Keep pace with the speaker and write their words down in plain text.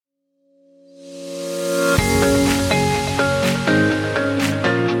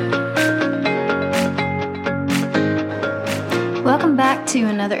to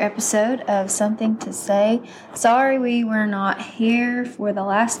another episode of Something to Say. Sorry we were not here for the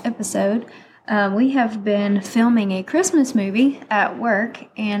last episode. We have been filming a Christmas movie at work,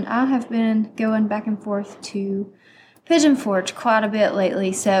 and I have been going back and forth to Pigeon Forge quite a bit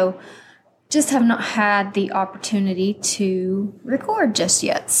lately, so just have not had the opportunity to record just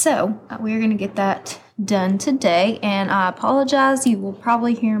yet. So we're going to get that done today, and I apologize. You will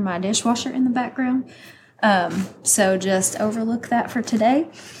probably hear my dishwasher in the background. So just overlook that for today.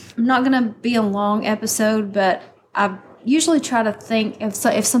 I'm not going to be a long episode, but I usually try to think if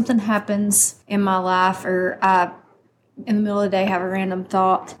something happens in my life or I, in the middle of the day, have a random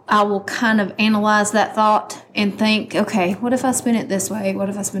thought, I will kind of analyze that thought and think, okay, what if I spin it this way? What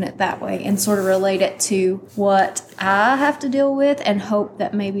if I spin it that way? And sort of relate it to what I have to deal with and hope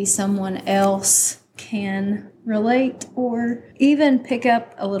that maybe someone else can relate or even pick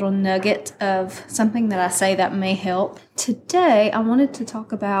up a little nugget of something that I say that may help. Today, I wanted to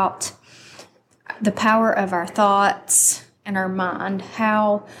talk about the power of our thoughts and our mind,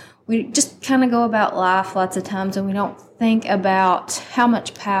 how we just kind of go about life lots of times and we don't think about how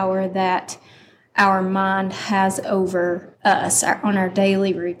much power that our mind has over us, on our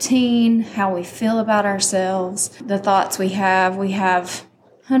daily routine, how we feel about ourselves, the thoughts we have. We have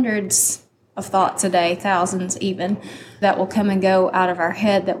hundreds of thoughts a day, thousands even, that will come and go out of our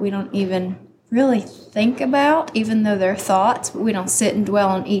head that we don't even really think about, even though they're thoughts, but we don't sit and dwell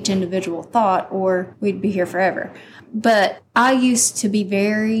on each individual thought or we'd be here forever. But I used to be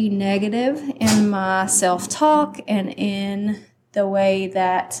very negative in my self-talk and in the way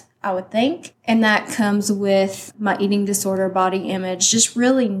that I would think. And that comes with my eating disorder, body image, just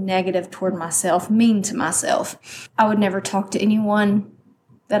really negative toward myself, mean to myself. I would never talk to anyone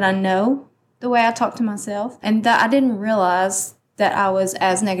that I know the way I talk to myself. And that I didn't realize that I was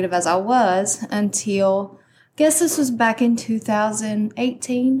as negative as I was until, I guess this was back in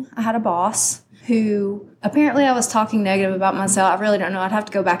 2018. I had a boss who apparently I was talking negative about myself. I really don't know. I'd have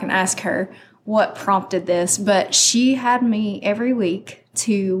to go back and ask her what prompted this. But she had me every week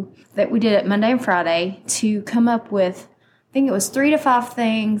that we did it Monday and Friday to come up with, I think it was 3 to 5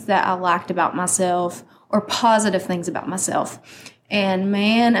 things that I liked about myself or positive things about myself. And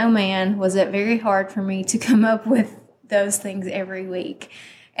man, oh man, was it very hard for me to come up with those things every week.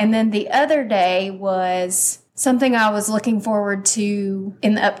 And then the other day was something I was looking forward to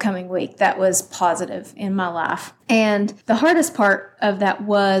in the upcoming week that was positive in my life. And the hardest part of that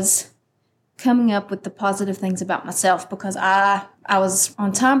was coming up with the positive things about myself because I was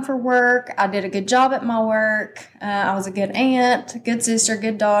on time for work. I did a good job at my work. I was a good aunt, good sister,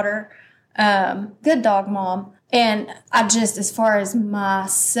 good daughter, good dog mom. And I just, as far as my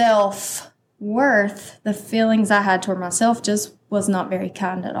self-worth, the feelings I had toward myself just was not very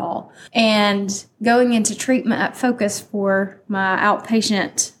kind at all. And going into treatment at Focus for my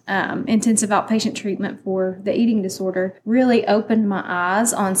outpatient, intensive outpatient treatment for the eating disorder really opened my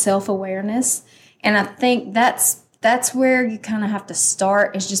eyes on self-awareness. And I think that's where you kind of have to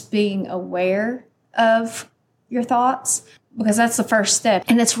start, is just being aware of your thoughts. Because that's the first step.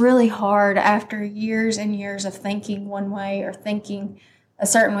 And it's really hard after years and years of thinking one way or thinking a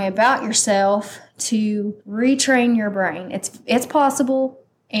certain way about yourself to retrain your brain. It's possible,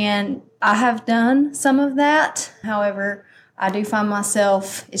 and I have done some of that. However, I do find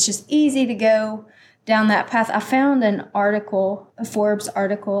myself, it's just easy to go down that path. I found an article, a Forbes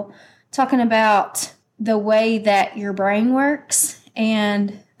article, talking about the way that your brain works,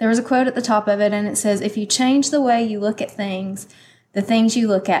 and there was a quote at the top of it, and it says, if you change the way you look at things, the things you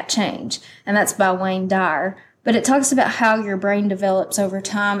look at change. And that's by Wayne Dyer. But it talks about how your brain develops over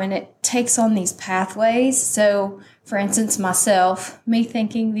time, and it takes on these pathways. So, for instance, me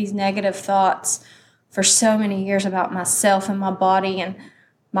thinking these negative thoughts for so many years about myself and my body and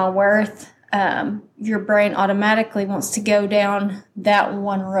my worth, your brain automatically wants to go down that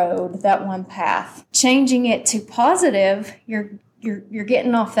one road, that one path. Changing it to positive, you're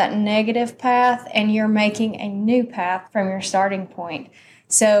getting off that negative path and you're making a new path from your starting point.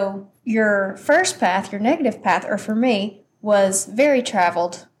 So your first path, your negative path, or for me, was very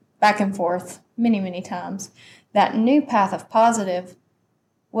traveled back and forth many, many times. That new path of positive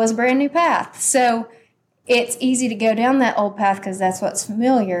was a brand new path. So it's easy to go down that old path because that's what's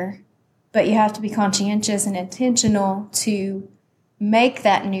familiar, but you have to be conscientious and intentional to make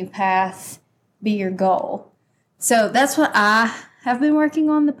that new path be your goal. So that's what I have been working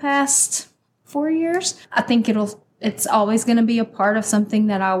on the past 4 years. I think it's always going to be a part of something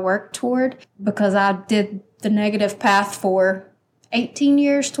that I work toward because I did the negative path for 18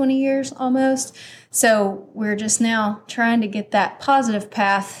 years, 20 years almost. So we're just now trying to get that positive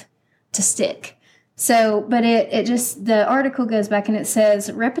path to stick. So, but it just, the article goes back and it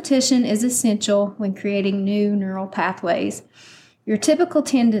says, repetition is essential when creating new neural pathways. Your typical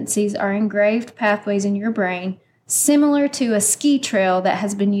tendencies are engraved pathways in your brain, similar to a ski trail that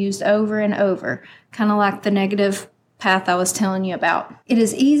has been used over and over, kind of like the negative path I was telling you about. It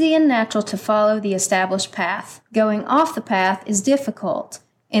is easy and natural to follow the established path. Going off the path is difficult.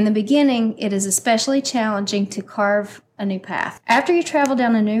 In the beginning, it is especially challenging to carve a new path. After you travel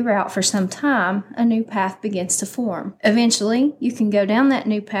down a new route for some time, a new path begins to form. Eventually, you can go down that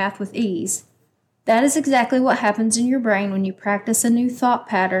new path with ease. That is exactly what happens in your brain when you practice a new thought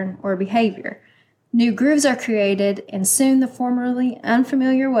pattern or behavior. New grooves are created, and soon the formerly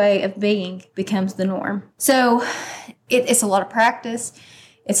unfamiliar way of being becomes the norm. So it's a lot of practice.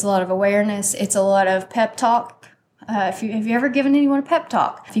 It's a lot of awareness. It's a lot of pep talk. Have you ever given anyone a pep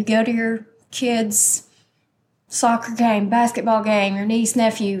talk? If you go to your kids' soccer game, basketball game, your niece,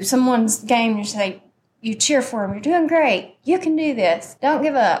 nephew, someone's game, you say, you cheer for them. You're doing great. You can do this. Don't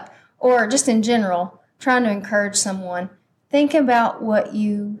give up. Or just in general, trying to encourage someone. Think about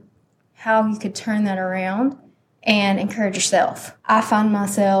how you could turn that around and encourage yourself. I find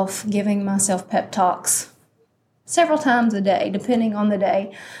myself giving myself pep talks several times a day, depending on the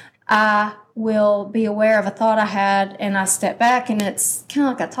day. I will be aware of a thought I had, and I step back, and it's kind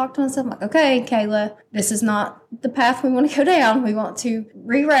of like I talk to myself, I'm like, okay, Kayla, this is not the path we want to go down. We want to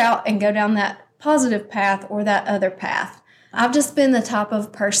reroute and go down that positive path or that other path. I've just been the type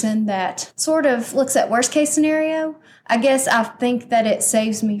of person that sort of looks at worst case scenario. I guess I think that it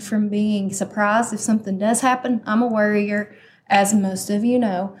saves me from being surprised if something does happen. I'm a worrier, as most of you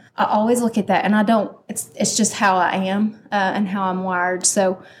know. I always look at that, and I don't, it's just how I am and how I'm wired.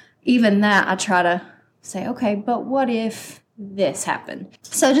 So even that, I try to say, okay, but what if this happened?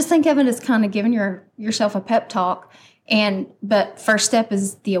 So just think of it as kind of giving yourself a pep talk. But first step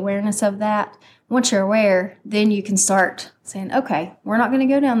is the awareness of that. Once you're aware, then you can start saying, okay, we're not going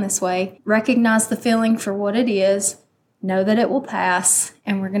to go down this way. Recognize the feeling for what it is. Know that it will pass.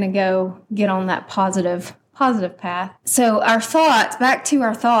 And we're going to go get on that positive path. So our thoughts, back to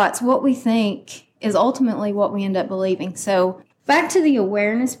our thoughts, what we think is ultimately what we end up believing. So back to the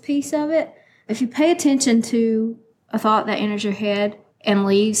awareness piece of it. If you pay attention to a thought that enters your head and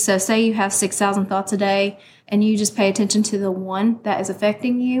leaves, so say you have 6,000 thoughts a day and you just pay attention to the one that is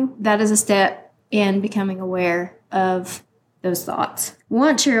affecting you, that is a step in becoming aware of those thoughts.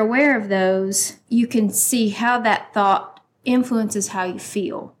 Once you're aware of those, you can see how that thought influences how you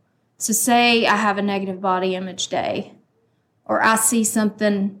feel. So say I have a negative body image day, or I see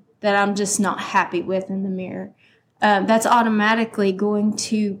something that I'm just not happy with in the mirror. That's automatically going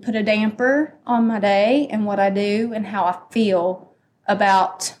to put a damper on my day and what I do and how I feel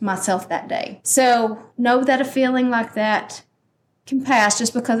about myself that day. So know that a feeling like that can pass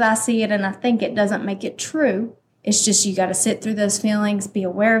just because I see it and I think it doesn't make it true. It's just you got to sit through those feelings, be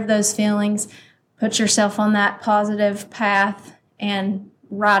aware of those feelings, put yourself on that positive path and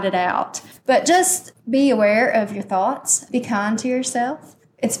ride it out. But just be aware of your thoughts. Be kind to yourself.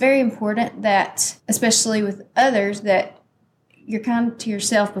 It's very important that, especially with others, that you're kind to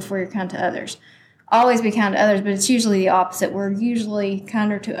yourself before you're kind to others. Always be kind to others, but it's usually the opposite. We're usually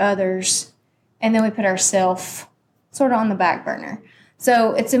kinder to others, and then we put ourselves sort of on the back burner.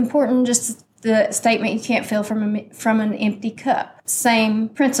 So it's important, just the statement, you can't fill from an empty cup. Same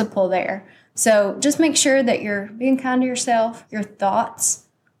principle there. So just make sure that you're being kind to yourself. Your thoughts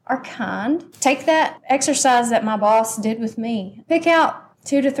are kind. Take that exercise that my boss did with me. Pick out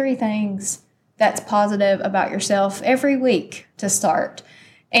 2 to 3 things that's positive about yourself every week to start.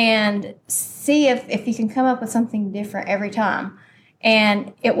 And see if you can come up with something different every time.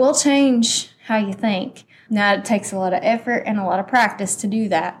 And it will change how you think. Now, it takes a lot of effort and a lot of practice to do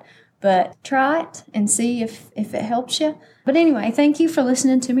that. But try it and see if it helps you. But anyway, thank you for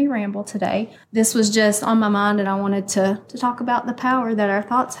listening to me ramble today. This was just on my mind, and I wanted to talk about the power that our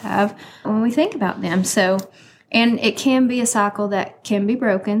thoughts have when we think about them. And it can be a cycle that can be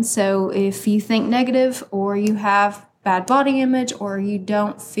broken. So if you think negative, or you have bad body image, or you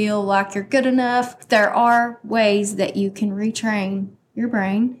don't feel like you're good enough, there are ways that you can retrain your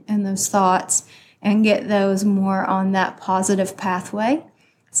brain and those thoughts and get those more on that positive pathway.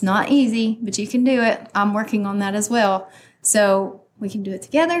 It's not easy, but you can do it. I'm working on that as well. So we can do it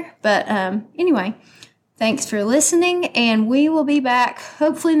together. But anyway, thanks for listening, and we will be back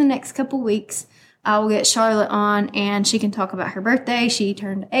hopefully in the next couple weeks. I will get Charlotte on, and she can talk about her birthday. She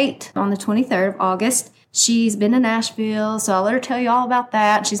turned 8 on the 23rd of August. She's been to Nashville, so I'll let her tell you all about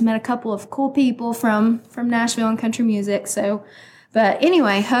that. She's met a couple of cool people from Nashville and country music. But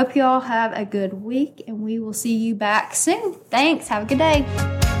anyway, hope you all have a good week, and we will see you back soon. Thanks. Have a good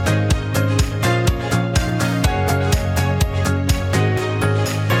day.